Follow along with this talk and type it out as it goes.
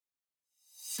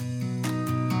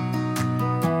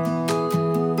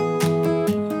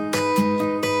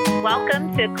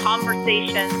to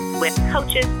Conversations with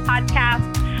Coaches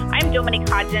podcast. I'm Dominique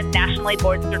Hodgen, nationally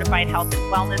board certified health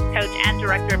and wellness coach and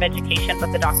director of education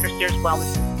with the Dr. Sears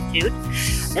Wellness Institute.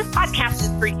 This podcast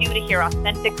is for you to hear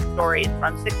authentic stories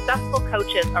from successful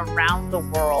coaches around the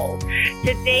world.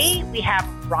 Today, we have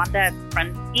Rhonda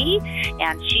Krunsky,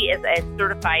 and she is a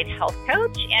certified health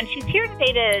coach, and she's here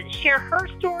today to share her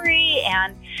story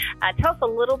and tell us a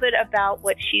little bit about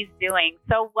what she's doing.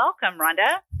 So welcome,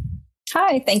 Rhonda.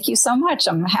 Hi, thank you so much.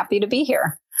 I'm happy to be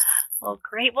here. Well,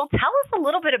 great. Well, tell us a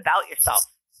little bit about yourself.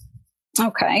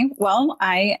 Okay. Well,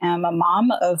 I am a mom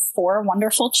of 4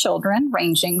 wonderful children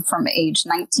ranging from age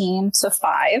 19 to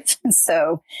 5.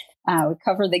 So we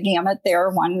cover the gamut there,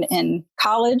 one in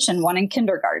college and one in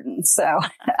kindergarten. So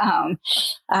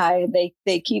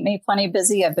they keep me plenty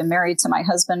busy. I've been married to my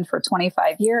husband for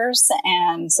 25 years,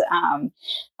 and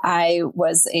I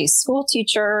was a school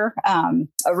teacher.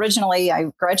 Originally, I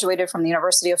graduated from the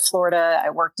University of Florida.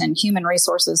 I worked in human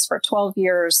resources for 12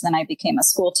 years. Then I became a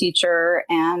school teacher,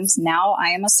 and now I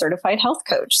am a certified health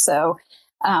coach. So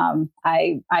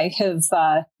I have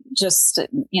just,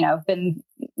 been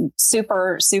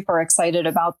super excited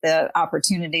about the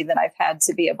opportunity that I've had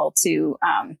to be able to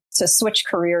switch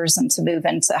careers and to move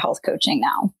into health coaching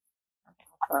now.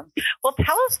 Well,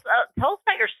 tell us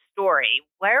about your story.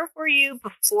 Where were you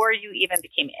before you even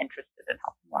became interested in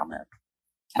health and wellness?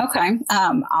 Okay.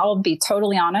 I'll be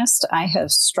totally honest. I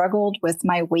have struggled with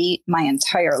my weight my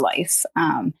entire life.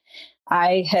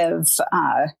 I have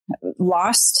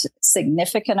lost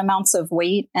significant amounts of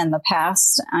weight in the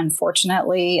past.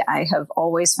 Unfortunately, I have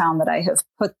always found that I have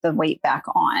put the weight back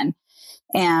on.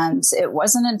 And it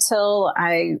wasn't until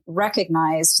I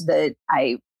recognized that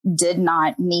I did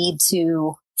not need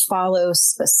to follow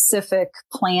specific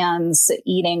plans,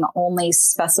 eating only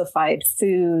specified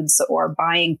foods or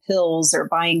buying pills or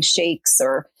buying shakes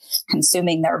or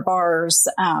consuming their bars.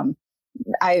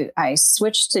 I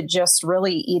switched to just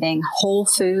really eating whole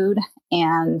food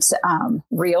and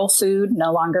real food.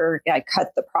 No longer, I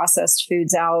cut the processed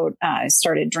foods out. I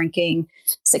started drinking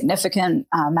significant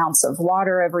amounts of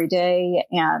water every day.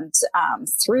 And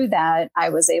through that, I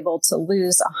was able to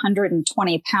lose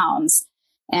 120 pounds.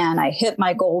 And I hit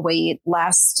my goal weight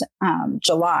last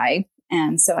July.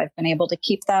 And so I've been able to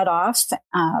keep that off.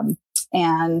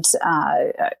 And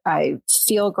I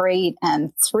feel great.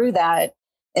 And through that,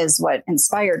 is what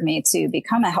inspired me to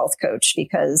become a health coach,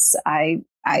 because I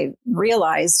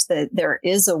realized that there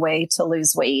is a way to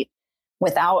lose weight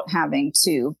without having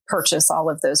to purchase all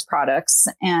of those products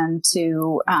and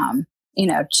to,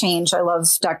 change. I love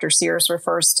Dr. Sears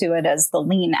refers to it as the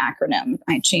LEAN acronym.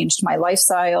 I changed my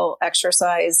lifestyle,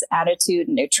 exercise, attitude,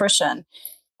 and nutrition.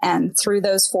 And through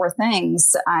those 4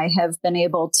 things, I have been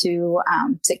able to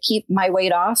keep my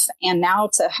weight off, and now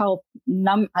to help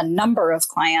a number of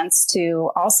clients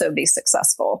to also be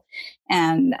successful.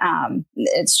 And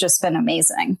it's just been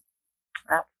amazing.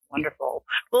 That's wonderful.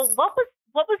 Well, what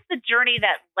was the journey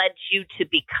that led you to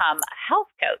become a health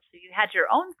coach? So you had your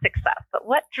own success, but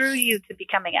what drew you to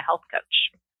becoming a health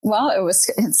coach? Well,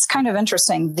 it's kind of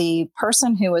interesting. The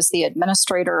person who was the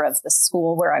administrator of the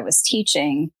school where I was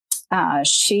teaching,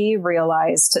 she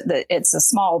realized that it's a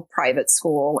small private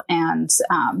school, and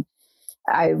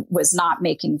I was not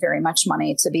making very much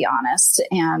money, to be honest.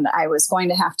 And I was going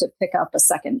to have to pick up a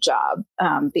second job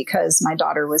because my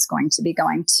daughter was going to be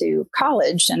going to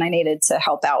college, and I needed to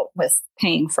help out with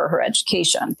paying for her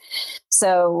education.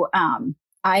 So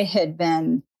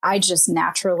I just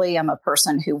naturally am a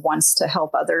person who wants to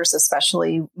help others,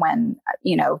 especially when,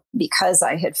 because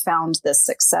I had found this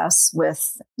success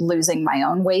with losing my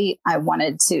own weight, I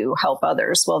wanted to help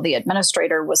others. Well, the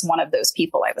administrator was one of those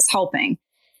people I was helping.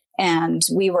 And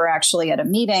we were actually at a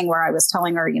meeting where I was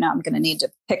telling her, I'm going to need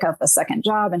to pick up a second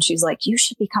job. And she's like, you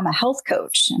should become a health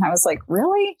coach. And I was like,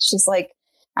 really? She's like,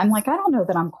 I'm like, I don't know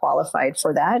that I'm qualified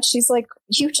for that. She's like,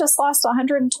 you just lost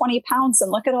 120 pounds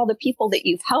and look at all the people that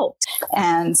you've helped.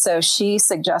 And so she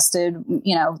suggested,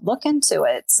 look into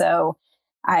it. So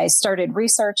I started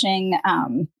researching,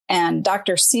 and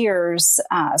Dr. Sears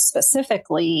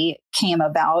specifically came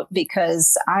about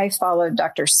because I followed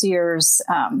Dr. Sears.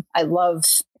 I love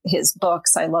his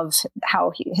books. I love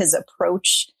how his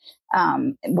approach,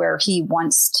 where he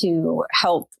wants to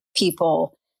help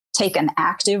people take an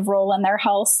active role in their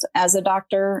health as a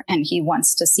doctor. And he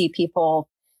wants to see people,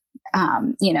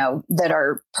 that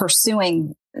are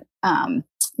pursuing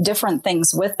different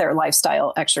things with their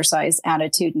lifestyle, exercise,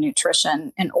 attitude,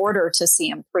 nutrition in order to see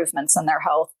improvements in their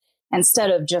health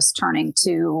instead of just turning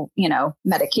to,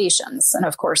 medications. And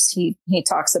of course, he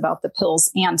talks about the pills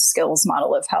and skills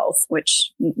model of health,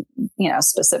 which,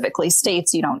 specifically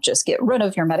states you don't just get rid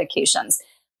of your medications,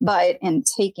 but in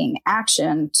taking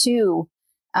action to,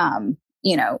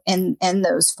 in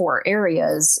those 4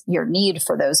 areas, your need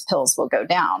for those pills will go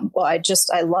down. Well, I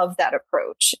love that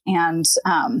approach. And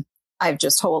I've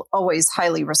just always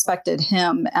highly respected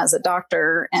him as a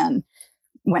doctor. And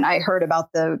when I heard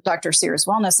about the Dr. Sears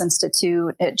Wellness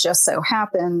Institute, it just so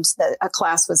happened that a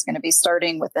class was going to be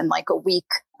starting within like a week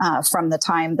from the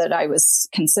time that I was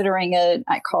considering it.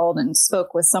 I called and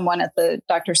spoke with someone at the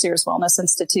Dr. Sears Wellness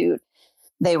Institute.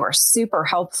 They were super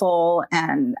helpful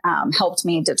and helped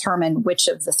me determine which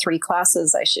of the 3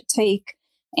 classes I should take.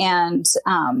 And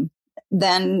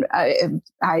then I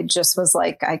just was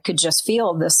like, I could just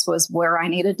feel this was where I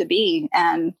needed to be.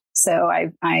 And so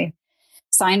I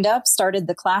signed up, started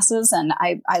the classes, and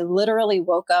I literally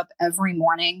woke up every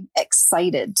morning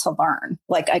excited to learn.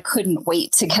 Like I couldn't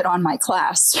wait to get on my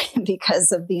class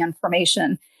because of the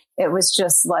information. It was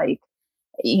just like,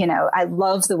 I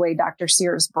love the way Dr.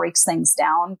 Sears breaks things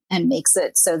down and makes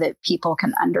it so that people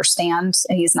can understand.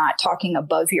 He's not talking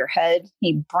above your head.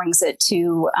 He brings it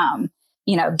to,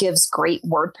 gives great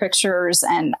word pictures.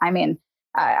 And I mean,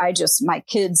 my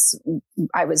kids,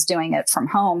 I was doing it from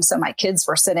home. So my kids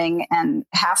were sitting and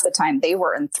half the time they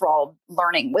were enthralled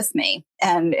learning with me.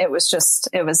 And it was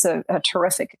a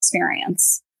terrific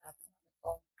experience.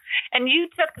 And you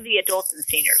took the adults and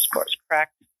seniors course,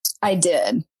 correct? I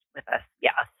did. With us.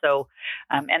 Yeah. So,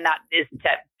 and that is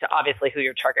to obviously who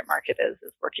your target market is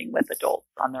working with adults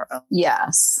on their own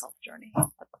health journey. That's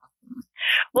awesome.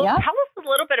 Well, tell us a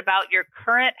little bit about your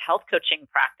current health coaching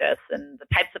practice and the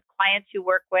types of clients you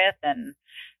work with, and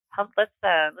let's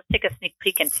take a sneak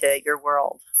peek into your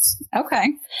world.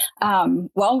 Okay.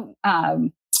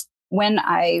 When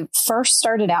I first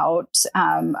started out,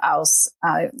 I'll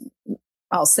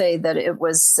say that it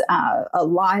was a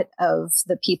lot of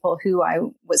the people who I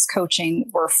was coaching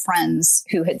were friends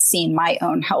who had seen my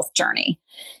own health journey.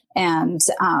 And,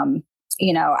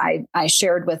 I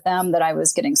shared with them that I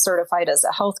was getting certified as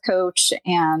a health coach,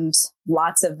 and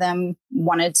lots of them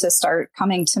wanted to start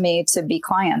coming to me to be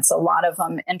clients. A lot of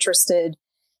them interested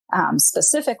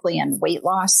specifically in weight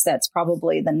loss. That's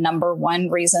probably the number one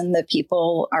reason that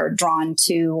people are drawn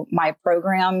to my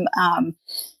program.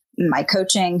 My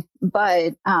coaching,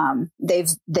 but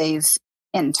they've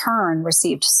in turn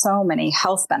received so many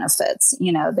health benefits.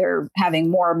 They're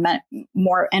having more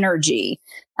energy,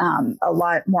 a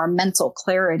lot more mental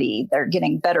clarity. They're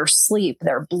getting better sleep.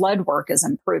 Their blood work is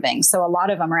improving. So a lot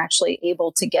of them are actually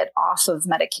able to get off of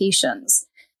medications.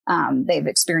 They've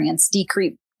experienced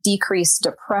decreased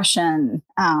depression.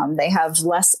 They have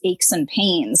less aches and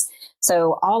pains.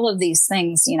 So all of these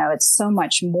things, it's so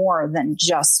much more than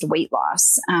just weight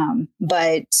loss.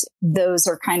 But those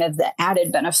are kind of the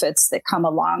added benefits that come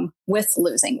along with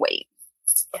losing weight.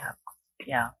 Yeah.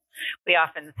 Yeah. We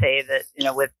often say that,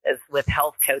 with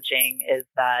health coaching is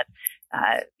that,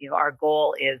 our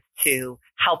goal is to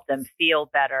help them feel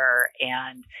better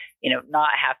and,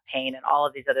 not have pain and all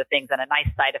of these other things. And a nice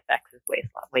side effect is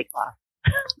weight loss.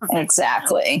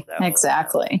 Exactly.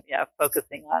 Exactly.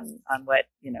 Focusing on what,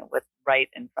 what's right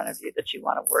in front of you that you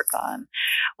want to work on.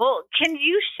 Well, can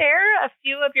you share a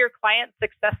few of your client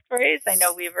success stories? I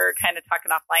know we were kind of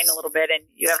talking offline a little bit, and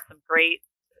you have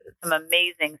some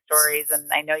amazing stories.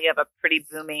 And I know you have a pretty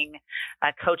booming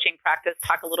coaching practice.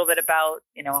 Talk a little bit about,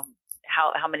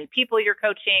 how many people you're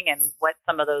coaching and what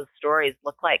some of those stories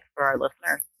look like for our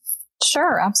listeners.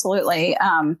 Sure, absolutely.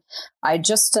 I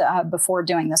just, before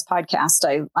doing this podcast,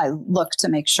 I looked to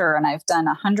make sure, and I've done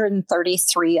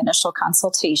 133 initial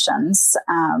consultations,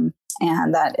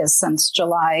 and that is since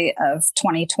July of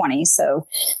 2020. So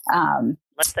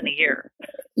less than a year.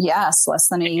 Yes, less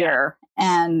than a year.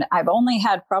 And I've only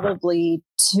had probably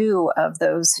 2 of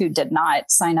those who did not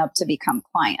sign up to become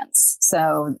clients.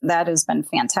 So that has been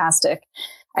fantastic.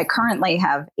 I currently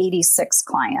have 86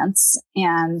 clients,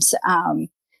 and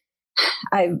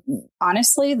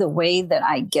honestly, the way that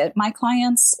I get my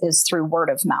clients is through word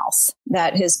of mouth.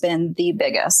 That has been the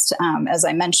biggest. As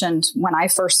I mentioned, when I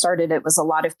first started, it was a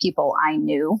lot of people I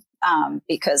knew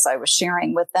because I was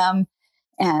sharing with them,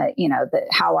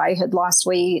 how I had lost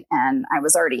weight, and I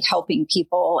was already helping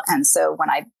people. And so when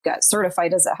I got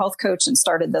certified as a health coach and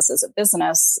started this as a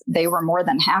business, they were more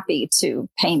than happy to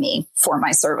pay me for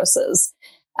my services.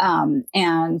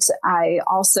 And I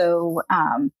also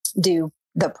do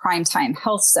the primetime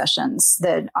health sessions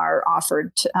that are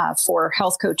offered for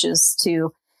health coaches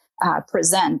to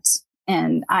present.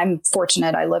 And I'm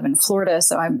fortunate, I live in Florida,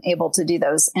 so I'm able to do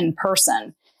those in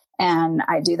person. And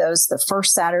I do those the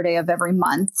first Saturday of every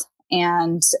month.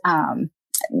 And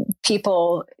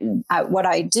what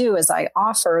I do is I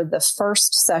offer the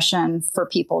first session for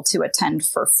people to attend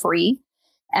for free.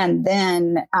 And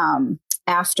then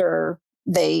after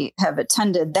they have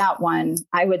attended that one,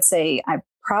 I would say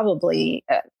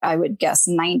I would guess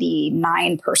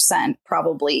 99%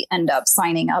 probably end up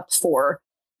signing up for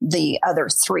the other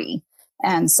 3.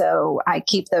 And so I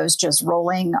keep those just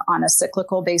rolling on a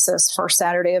cyclical basis for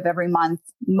Saturday of every month.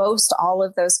 Most all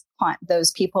of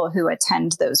those people who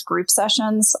attend those group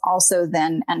sessions also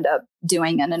then end up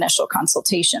doing an initial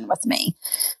consultation with me.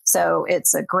 So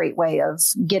it's a great way of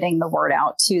getting the word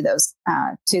out to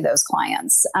those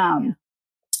clients.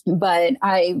 But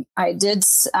I did,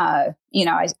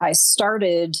 I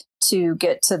started to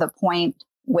get to the point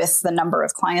with the number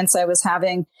of clients I was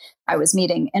having. I was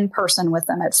meeting in person with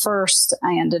them at first.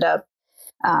 I ended up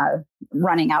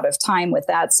running out of time with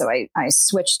that. So I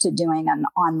switched to doing an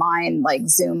online like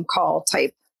Zoom call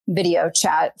type video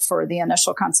chat for the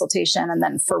initial consultation and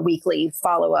then for weekly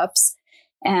follow-ups.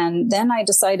 And then I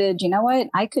decided, you know what,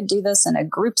 I could do this in a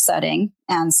group setting.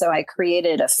 And so I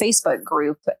created a Facebook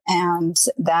group, and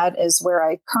that is where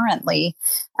I currently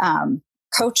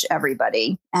coach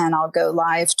everybody. And I'll go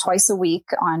live twice a week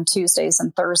on Tuesdays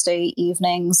and Thursday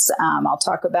evenings. I'll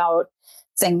talk about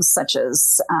things such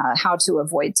as how to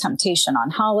avoid temptation on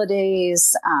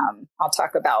holidays. I'll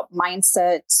talk about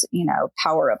mindset,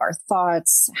 power of our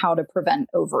thoughts, how to prevent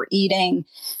overeating,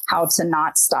 how to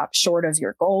not stop short of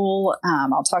your goal.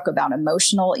 I'll talk about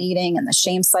emotional eating and the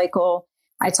shame cycle.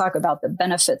 I talk about the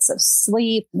benefits of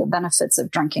sleep, the benefits of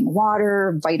drinking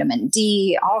water, vitamin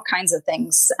D, all kinds of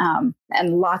things, and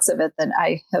lots of it that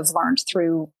I have learned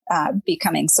through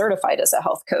becoming certified as a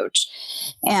health coach.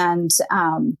 And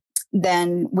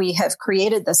then we have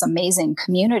created this amazing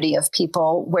community of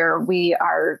people where we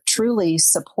are truly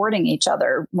supporting each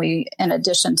other. We, in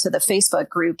addition to the Facebook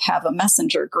group, have a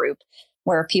messenger group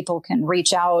where people can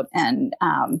reach out and,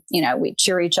 we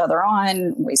cheer each other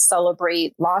on. We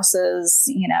celebrate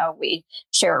losses. We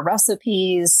share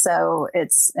recipes. So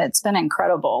it's been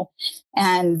incredible.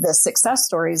 And the success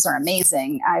stories are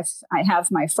amazing. I have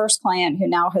my first client who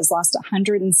now has lost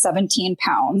 117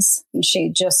 pounds, and she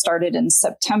just started in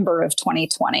September of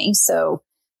 2020. So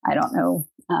I don't know.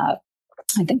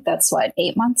 I think that's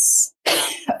 8 months.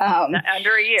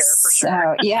 Under a year, for sure.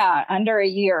 So, yeah, under a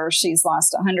year, she's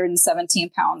lost 117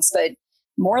 pounds. But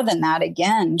more than that,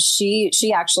 again, she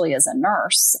actually is a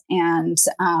nurse, and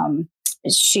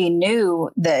she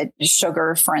knew that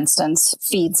sugar, for instance,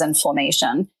 feeds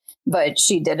inflammation, but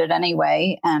she did it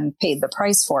anyway and paid the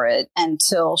price for it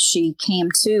until she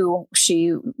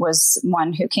was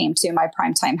one who came to my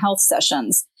Primetime Health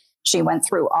sessions. She went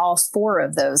through all 4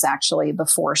 of those actually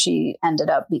before she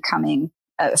ended up becoming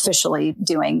officially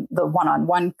doing the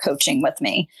one-on-one coaching with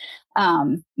me.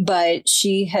 But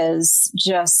she has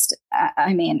just,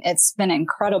 it's been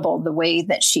incredible the way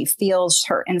that she feels.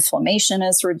 Her inflammation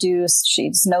is reduced.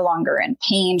 She's no longer in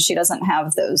pain. She doesn't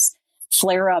have those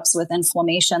flare-ups with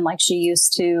inflammation like she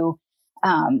used to.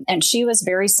 And she was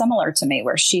very similar to me,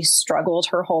 where she struggled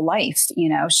her whole life.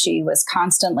 She was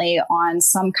constantly on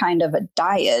some kind of a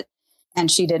diet, and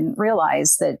she didn't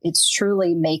realize that it's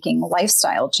truly making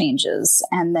lifestyle changes.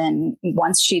 And then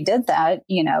once she did that,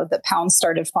 the pounds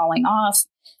started falling off.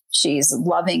 She's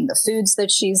loving the foods that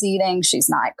she's eating. She's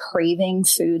not craving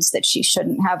foods that she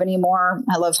shouldn't have anymore.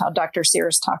 I love how Dr.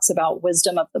 Sears talks about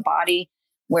wisdom of the body,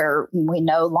 where we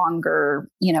no longer,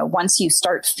 once you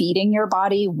start feeding your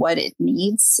body what it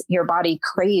needs, your body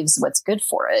craves what's good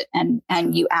for it. And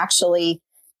you actually,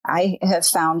 I have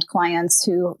found clients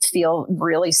who feel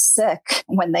really sick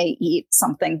when they eat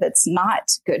something that's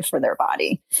not good for their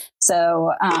body.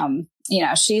 So,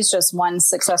 she's just one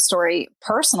success story.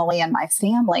 Personally, in my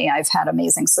family, I've had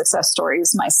amazing success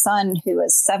stories. My son, who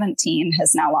is 17,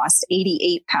 has now lost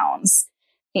 88 pounds.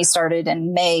 He started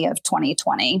in May of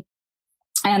 2020.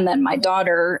 And then my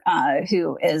daughter,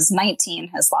 who is 19,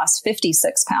 has lost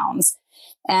 56 pounds.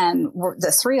 And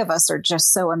the 3 of us are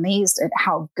just so amazed at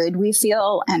how good we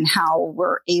feel and how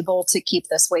we're able to keep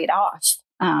this weight off,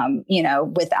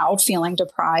 without feeling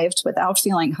deprived, without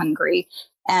feeling hungry,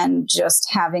 and just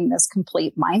having this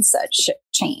complete mindset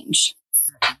change.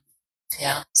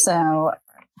 Yeah. So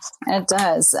it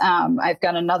does. I've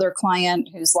got another client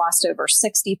who's lost over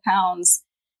 60 pounds.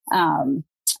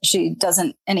 She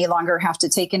doesn't any longer have to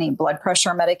take any blood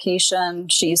pressure medication.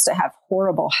 She used to have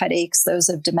horrible headaches. Those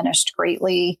have diminished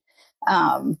greatly.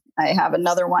 I have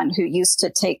another one who used to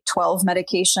take 12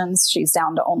 medications. She's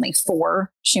down to only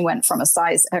 4. She went from a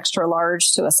size extra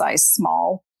large to a size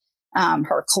small.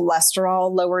 Her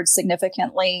cholesterol lowered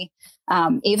significantly.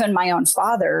 Even my own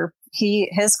father,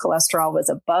 his cholesterol was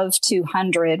above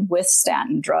 200 with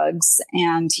statin drugs,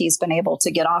 and he's been able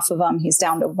to get off of them. He's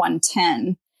down to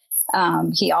 110.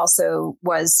 He also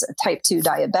was type 2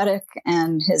 diabetic,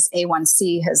 and his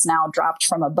A1C has now dropped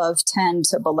from above 10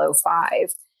 to below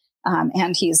 5.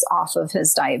 And he's off of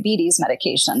his diabetes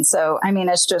medication. So, I mean,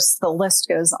 it's just the list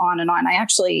goes on and on. I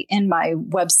actually, on my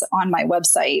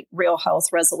website,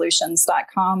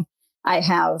 realhealthresolutions.com, I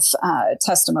have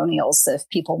testimonials if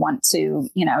people want to,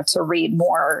 to read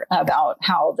more about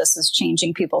how this is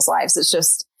changing people's lives. It's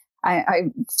just,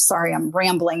 I'm sorry, I'm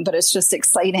rambling, but it's just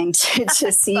exciting to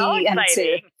see. So and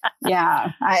exciting.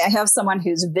 I have someone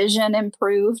whose vision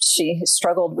improved. She has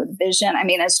struggled with vision. I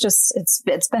mean,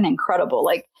 it's been incredible.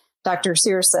 Like Dr.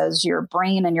 Sears says, your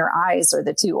brain and your eyes are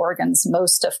the two organs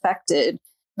most affected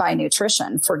by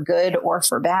nutrition, for good or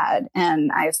for bad.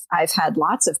 And I've had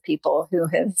lots of people who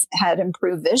have had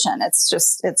improved vision.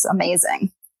 It's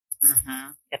amazing.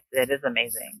 Mm-hmm. It is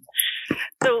amazing.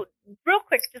 So real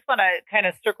quick, just want to kind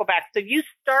of circle back. So you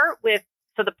start with,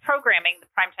 the programming, the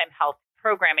Primetime Health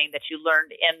programming that you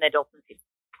learned in the adults and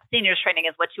seniors training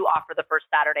is what you offer the first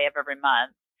Saturday of every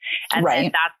month. And right.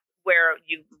 then that's where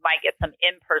you might get some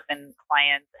in-person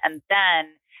clients. And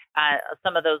then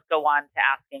some of those go on to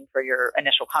asking for your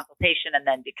initial consultation and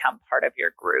then become part of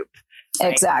your group.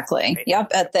 Right? Exactly. Right.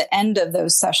 Yep. At the end of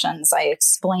those sessions, I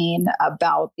explain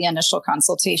about the initial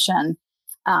consultation.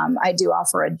 I do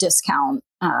offer a discount,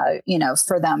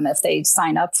 for them if they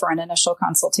sign up for an initial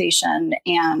consultation.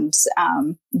 And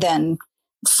then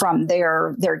from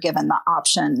there, they're given the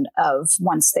option of,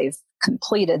 once they've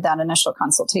completed that initial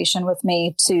consultation with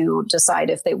me, to decide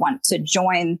if they want to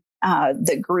join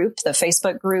the group, the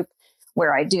Facebook group,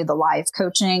 where I do the live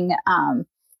coaching.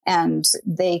 And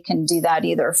they can do that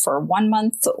either for 1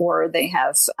 month, or they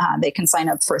can sign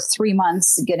up for 3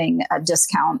 months, getting a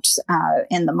discount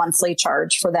in the monthly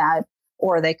charge for that,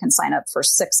 or they can sign up for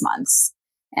 6 months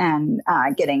and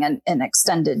getting an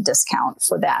extended discount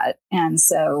for that. And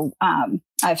so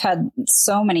I've had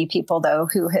so many people, though,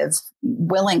 who have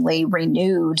willingly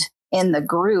renewed in the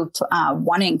group,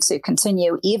 wanting to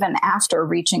continue even after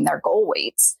reaching their goal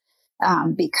weights,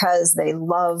 because they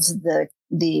love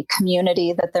the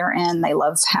community that they're in. They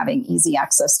love having easy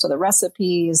access to the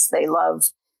recipes. They love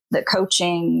the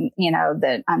coaching,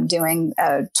 that I'm doing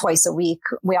twice a week.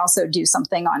 We also do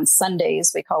something on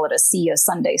Sundays. We call it a See You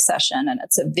Sunday session, and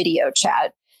it's a video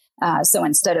chat. So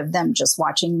instead of them just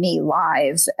watching me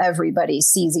live, everybody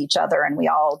sees each other, and we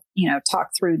all,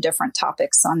 talk through different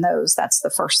topics on those. That's the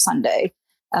first Sunday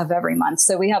of every month.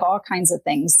 So we have all kinds of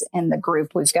things in the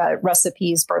group. We've got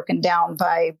recipes broken down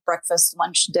by breakfast,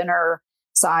 lunch, dinner,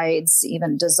 sides,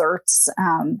 even desserts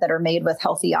that are made with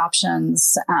healthy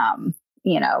options,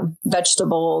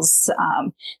 vegetables.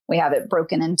 We have it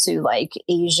broken into like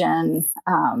Asian,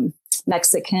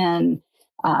 Mexican,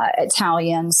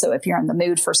 Italian. So if you're in the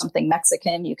mood for something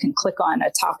Mexican, you can click on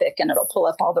a topic and it'll pull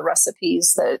up all the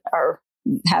recipes that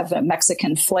have a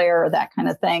Mexican flair, that kind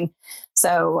of thing.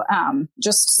 So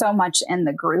just so much in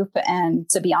the group. And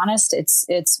to be honest,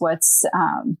 it's what's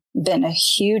been a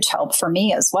huge help for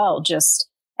me as well. Just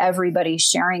everybody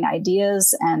sharing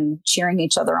ideas and cheering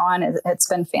each other on. It's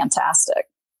been fantastic.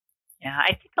 Yeah,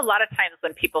 I think a lot of times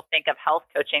when people think of health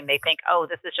coaching, they think, oh,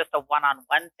 this is just a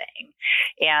one-on-one thing.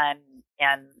 And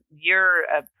you're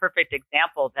a perfect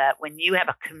example that when you have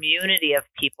a community of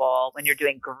people, when you're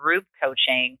doing group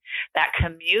coaching, that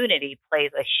community plays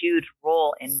a huge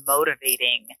role in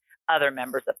motivating other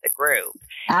members of the group.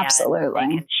 Absolutely.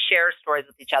 And they can share stories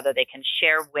with each other. They can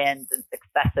share wins and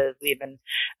successes.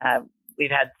 We've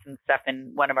had some stuff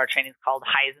in one of our trainings called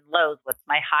highs and lows. What's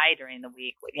my high during the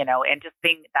week? And just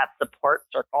being that support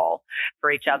circle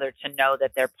for each other to know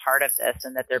that they're part of this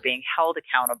and that they're being held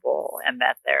accountable and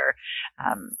that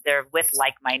they're with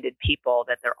like-minded people,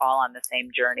 that they're all on the same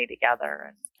journey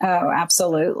together. Oh,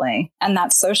 absolutely. And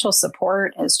that social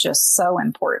support is just so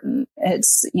important.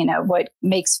 It's, what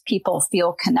makes people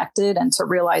feel connected and to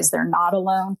realize they're not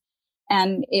alone.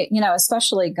 And,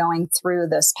 especially going through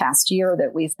this past year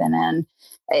that we've been in,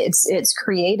 it's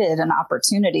created an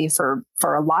opportunity for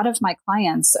a lot of my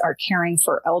clients are caring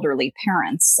for elderly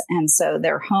parents. And so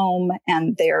they're home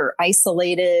and they're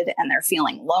isolated and they're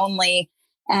feeling lonely.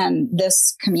 And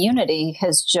this community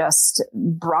has just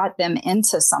brought them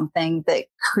into something that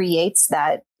creates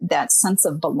that sense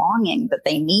of belonging that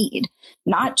they need,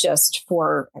 not just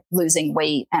for losing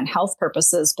weight and health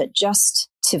purposes, but just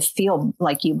to feel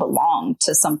like you belong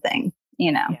to something,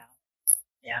 Yeah.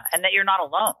 And that you're not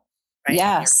alone, right?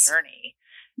 Yes. In your journey.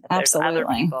 Absolutely. There's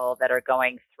other people that are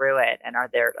going through it and are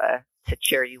there to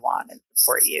cheer you on and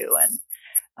support you.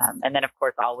 And then of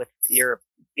course, all with your,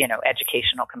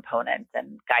 educational component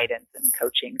and guidance and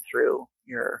coaching through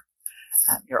your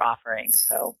offerings.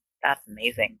 So that's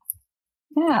amazing.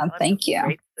 Yeah, thank you.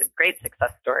 Great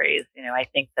success stories. I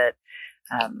think that,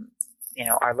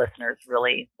 our listeners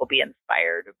really will be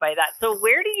inspired by that. So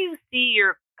where do you see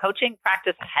your coaching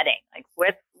practice heading? Like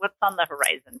what's on the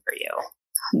horizon for you?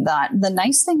 The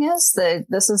nice thing is that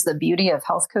this is the beauty of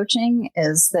health coaching,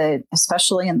 is that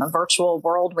especially in the virtual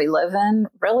world we live in,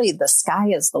 really the sky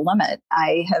is the limit.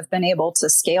 I have been able to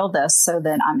scale this so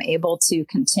that I'm able to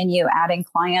continue adding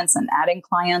clients.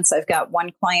 I've got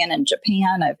one client in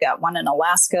Japan. I've got one in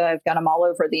Alaska. I've got them all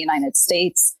over the United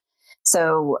States.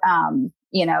 So,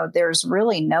 there's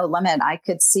really no limit. I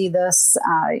could see this,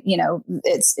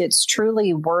 it's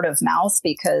truly word of mouth,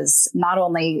 because not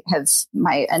only have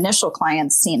my initial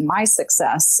clients seen my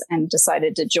success and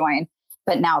decided to join,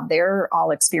 but now they're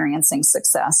all experiencing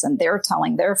success and they're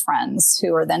telling their friends,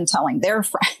 who are then telling their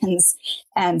friends.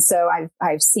 And so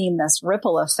I've seen this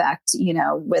ripple effect,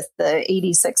 with the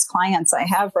 86 clients I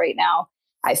have right now.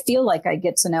 I feel like I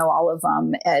get to know all of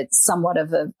them at somewhat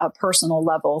of a personal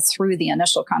level through the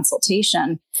initial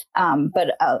consultation.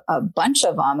 But a bunch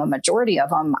of them, a majority of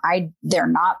them, they're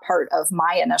not part of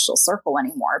my initial circle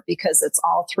anymore, because it's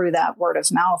all through that word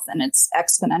of mouth, and it's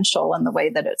exponential in the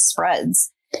way that it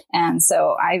spreads. And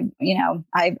so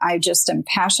I just am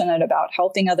passionate about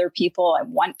helping other people. I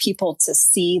want people to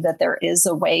see that there is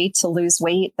a way to lose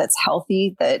weight that's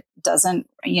healthy, that doesn't,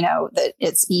 that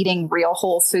it's eating real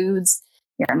whole foods.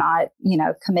 You're not,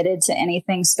 committed to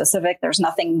anything specific. There's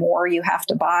nothing more you have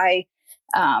to buy,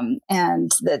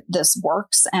 and that this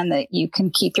works, and that you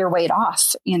can keep your weight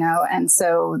off, And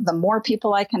so the more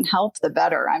people I can help, the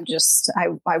better.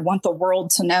 I want the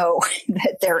world to know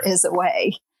that there is a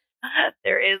way.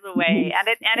 There is a way, and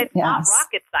it's not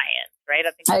rocket science, right?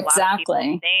 I think a lot of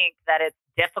people think that it's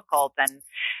difficult, and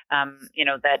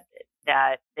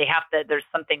that they have to, there's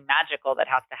something magical that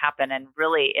has to happen. And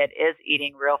really it is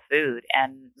eating real food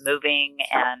and moving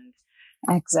and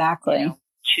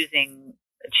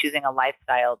choosing a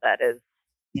lifestyle that is,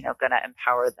 going to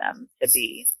empower them to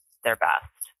be their best.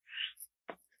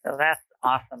 So that's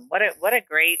awesome. What a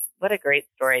great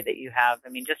story that you have. I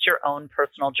mean, just your own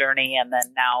personal journey, and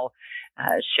then now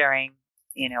sharing,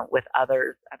 with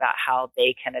others about how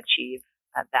they can achieve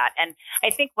that. And I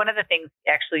think one of the things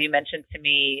actually you mentioned to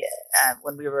me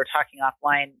when we were talking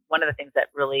offline, one of the things that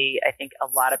really, I think a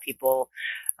lot of people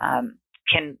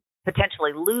can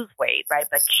potentially lose weight, right?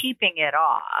 But keeping it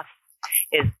off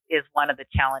is one of the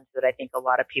challenges that I think a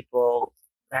lot of people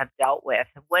have dealt with.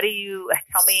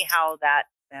 Tell me how that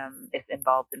is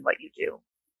involved in what you do?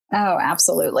 Oh,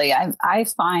 absolutely. I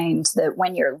find that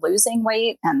when you're losing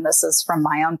weight, and this is from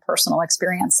my own personal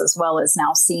experience, as well as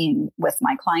now seeing with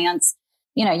my clients,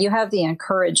 you have the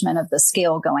encouragement of the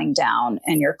scale going down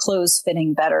and your clothes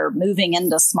fitting better, moving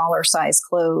into smaller size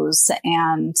clothes.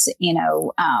 And,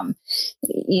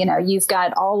 you've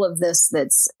got all of this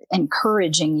that's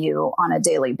encouraging you on a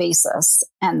daily basis.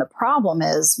 And the problem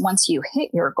is, once you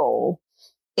hit your goal,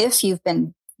 if you've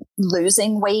been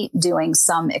losing weight doing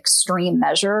some extreme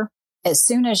measure, as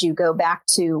soon as you go back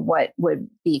to what would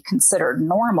be considered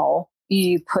normal,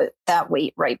 you put that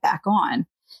weight right back on.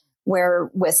 Where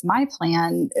with my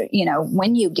plan,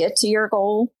 when you get to your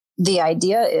goal, the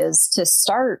idea is to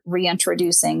start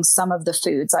reintroducing some of the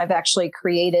foods. I've actually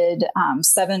created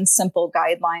 7 simple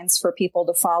guidelines for people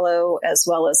to follow, as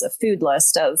well as a food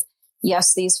list of,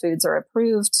 yes, these foods are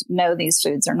approved. No, these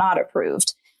foods are not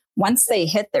approved. Once they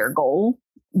hit their goal,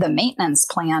 the maintenance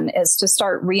plan is to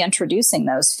start reintroducing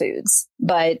those foods,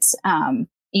 but,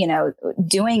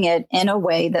 doing it in a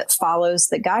way that follows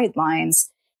the guidelines.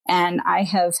 And I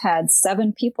have had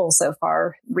 7 people so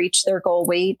far reach their goal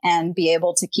weight and be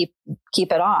able to keep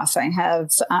it off. I have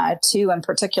 2 in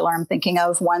particular I'm thinking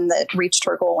of, one that reached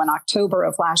her goal in October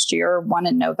of last year, one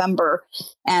in November,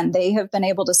 and they have been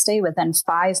able to stay within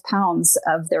 5 pounds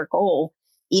of their goal,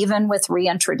 even with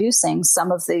reintroducing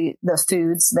some of the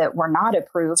foods that were not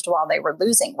approved while they were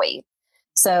losing weight.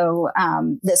 So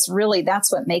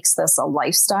that's what makes this a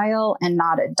lifestyle and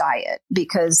not a diet,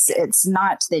 because it's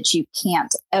not that you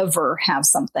can't ever have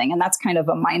something. And that's kind of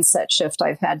a mindset shift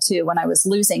I've had too. When I was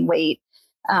losing weight,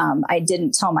 I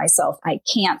didn't tell myself I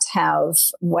can't have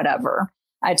whatever.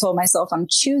 I told myself I'm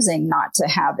choosing not to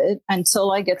have it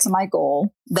until I get to my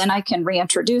goal. Then I can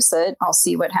reintroduce it. I'll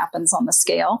see what happens on the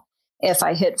scale. If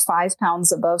I hit 5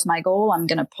 pounds above my goal, I'm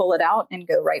going to pull it out and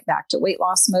go right back to weight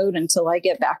loss mode until I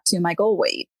get back to my goal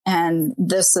weight. And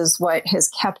this is what has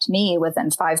kept me within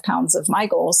 5 pounds of my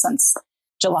goal since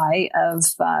July of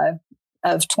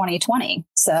 2020.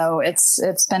 So it's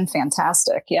been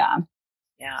fantastic. Yeah.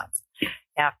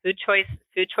 Food choice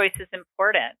is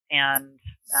important. And,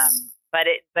 but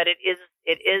it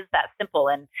it is that simple.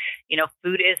 And,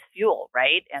 food is fuel,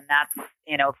 right? And that's,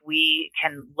 if we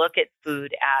can look at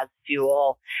food as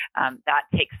fuel, that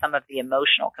takes some of the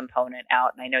emotional component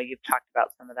out. And I know you've talked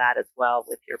about some of that as well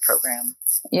with your program.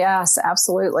 Yes,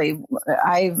 absolutely.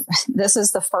 This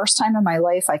is the first time in my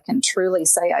life I can truly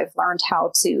say I've learned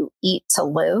how to eat to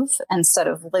live instead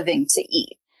of living to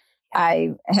eat.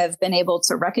 I have been able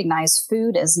to recognize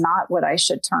food as not what I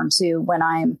should turn to when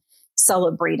I'm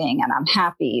celebrating and I'm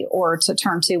happy, or to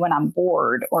turn to when I'm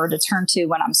bored, or to turn to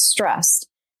when I'm stressed.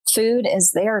 Food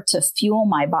is there to fuel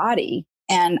my body,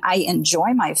 and I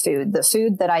enjoy my food. The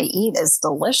food that I eat is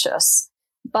delicious,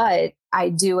 but I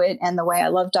do it in the way I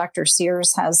love. Dr.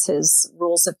 Sears has his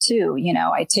rules of two.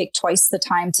 I take twice the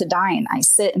time to dine. I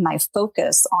sit and I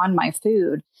focus on my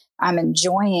food. I'm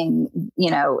enjoying,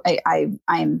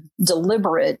 I'm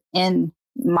deliberate in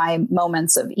my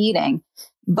moments of eating,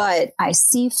 but I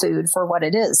see food for what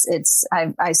it is.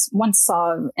 I once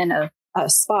saw in a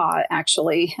spa,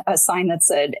 actually, a sign that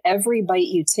said, every bite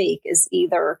you take is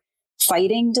either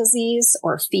fighting disease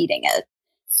or feeding it.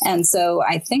 And so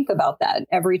I think about that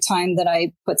every time that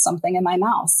I put something in my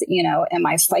mouth. Am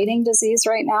I fighting disease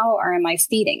right now, or am I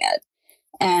feeding it?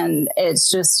 And it's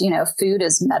just, food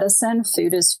is medicine,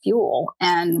 food is fuel.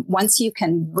 And once you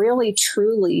can really,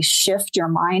 truly shift your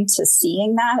mind to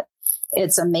seeing that,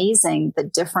 it's amazing the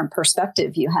different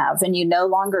perspective you have. And you no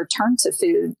longer turn to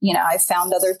food. I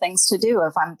found other things to do.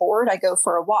 If I'm bored, I go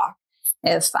for a walk.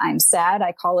 If I'm sad,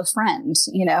 I call a friend.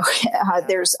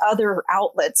 There's other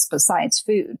outlets besides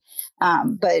food.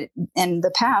 But in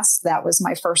the past, that was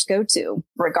my first go-to.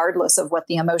 Regardless of what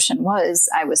the emotion was,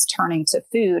 I was turning to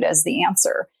food as the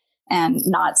answer and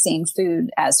not seeing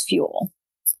food as fuel.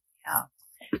 Yeah.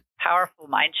 Powerful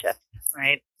mind shift,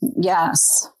 right?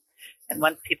 Yes. And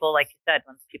once people, like you said,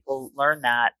 once people learn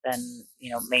that, then,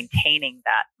 maintaining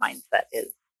that mindset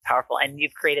is powerful. And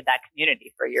you've created that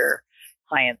community for your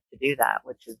clients to do that,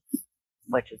 which is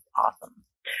awesome.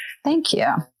 Thank you.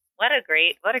 What a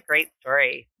great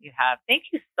story you have. Thank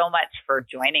you so much for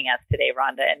joining us today,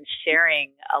 Rhonda, and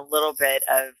sharing a little bit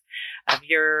of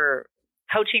your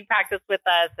coaching practice with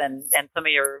us and some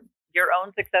of your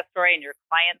own success story and your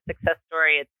client's success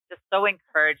story. It's just so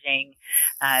encouraging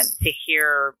to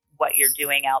hear what you're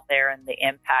doing out there and the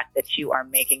impact that you are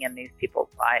making in these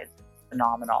people's lives.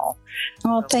 Phenomenal.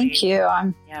 Well, thank you.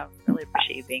 Really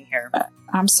appreciate you being here.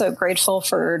 I'm so grateful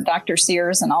for Dr.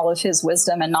 Sears and all of his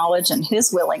wisdom and knowledge and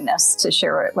his willingness to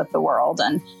share it with the world,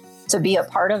 and to be a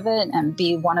part of it and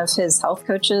be one of his health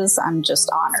coaches. I'm just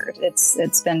honored.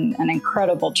 It's been an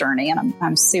incredible journey, and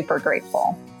I'm super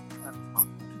grateful.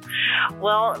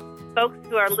 Well, folks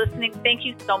who are listening, thank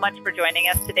you so much for joining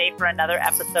us today for another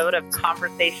episode of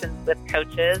Conversations with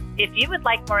Coaches. If you would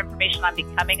like more information on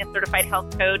becoming a certified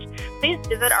health coach, please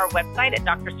visit our website at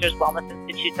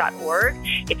drsearswellnessinstitute.org.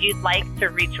 If you'd like to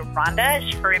reach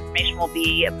Rhonda, her information will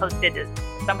be posted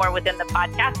somewhere within the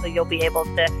podcast, so you'll be able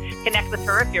to connect with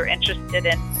her if you're interested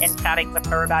in chatting with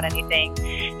her about anything.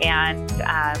 And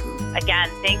again,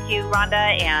 thank you,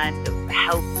 Rhonda, and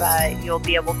hope you'll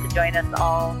be able to join us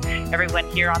all, everyone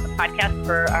here on the podcast,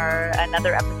 for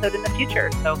another episode in the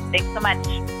future. So thanks so much.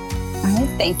 All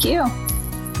right, thank you.